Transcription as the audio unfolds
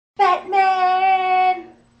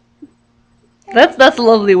That's a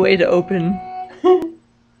lovely way to open.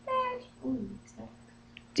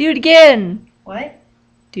 Do it again. What?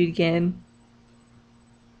 Do it again.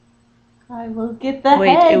 I will get the Wait,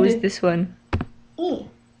 head. it was this one.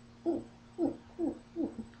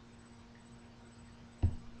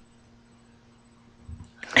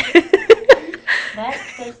 That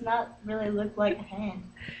does not really look like a hand.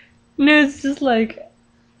 No, it's just like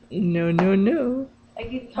no.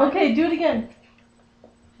 Okay, do it again.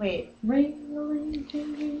 Wait. Ring-a-ling,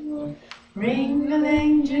 jing-jing-ling.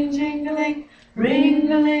 Ring-a-ling, jing-jing-a-ling.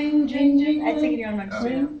 Ring-a-ling, jing-jing-a-ling. I think you're on my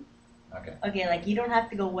phone. Okay. Okay, like you don't have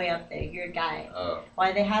to go way up there. You're a guy. Oh.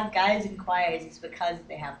 Why they have guys in choirs is because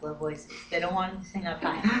they have low voices. They don't want to sing up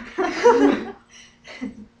high.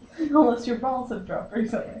 Unless your balls have dropped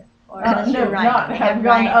recently. Or unless no, you're right. not They have have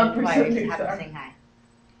gone Ryan up in choirs recently, and have to sorry. sing high.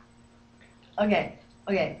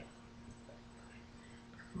 Okay.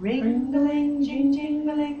 Ring-a-ling,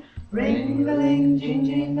 jing-jing-a-ling. Ring-a-ling,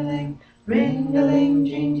 jing-jing-a-ling. Ring-a-ling,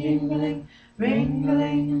 jing-jing-a-ling.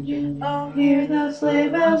 Ring-a-ling, jing. Oh, hear those sleigh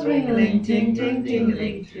bells ring-a-ling,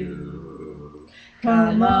 ting-ting-ting-a-ling too.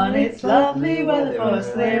 Come on, it's lovely weather for a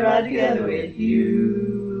sleigh ride together with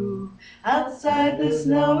you. Outside the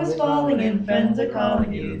snow is falling and friends are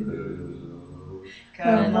calling you.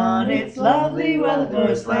 Come on, it's lovely weather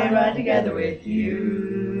for a sleigh ride together with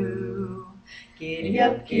you. Giddy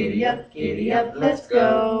up, giddy up, giddy up, let's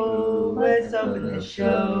go. Let's open the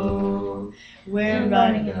show. We're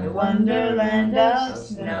riding in a wonderland of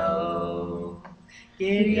snow.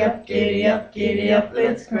 Giddy up, giddy up, giddy up,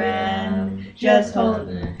 it's grand. Just hold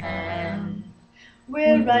in hand.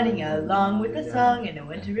 We're riding along with the song in a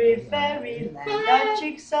wintry fairyland. Our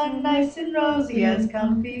cheeks are nice and rosy, as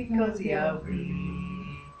comfy, cozy are we.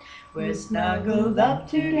 We're snuggled up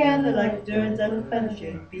together like birds of a feather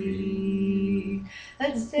should be.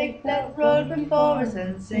 Let's take that road before us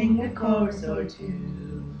and sing a chorus or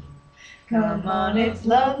two. Come on, it's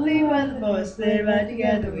lovely weather for a sleigh ride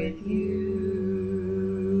together with you.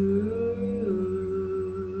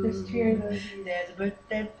 There's a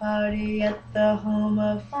birthday party at the home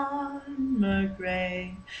of Farmer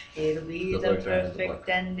Gray. It'll be the perfect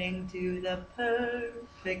ending to the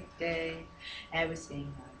perfect day. And we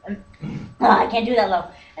sing I can't do that low.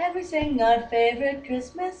 And we sing our favorite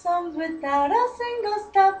Christmas songs without a single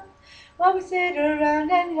stop, while we sit around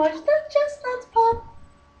and watch the chestnuts pop.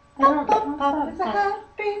 Pop, pop, pop, it's a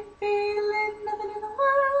happy feeling nothing in the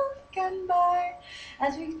world can buy.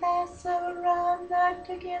 As we pass around that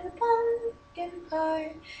together pumpkin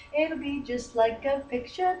pie, it'll be just like a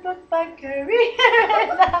picture book by Curry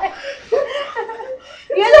and I.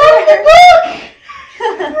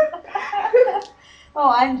 Oh,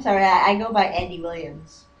 I'm sorry. I go by Andy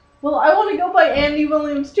Williams. Well, I want to go by Andy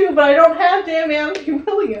Williams too, but I don't have damn Andy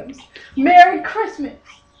Williams. Merry Christmas.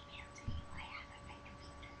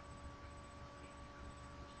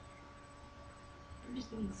 I'm just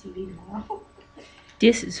getting CD tomorrow.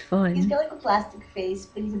 This is fun. He's got like a plastic face,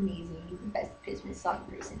 but he's amazing. He's the best Christmas song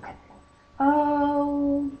person ever.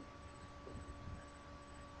 Oh.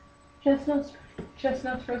 Chestnuts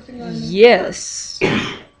roasting on me. Yes.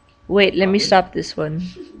 Wait, let me stop this one.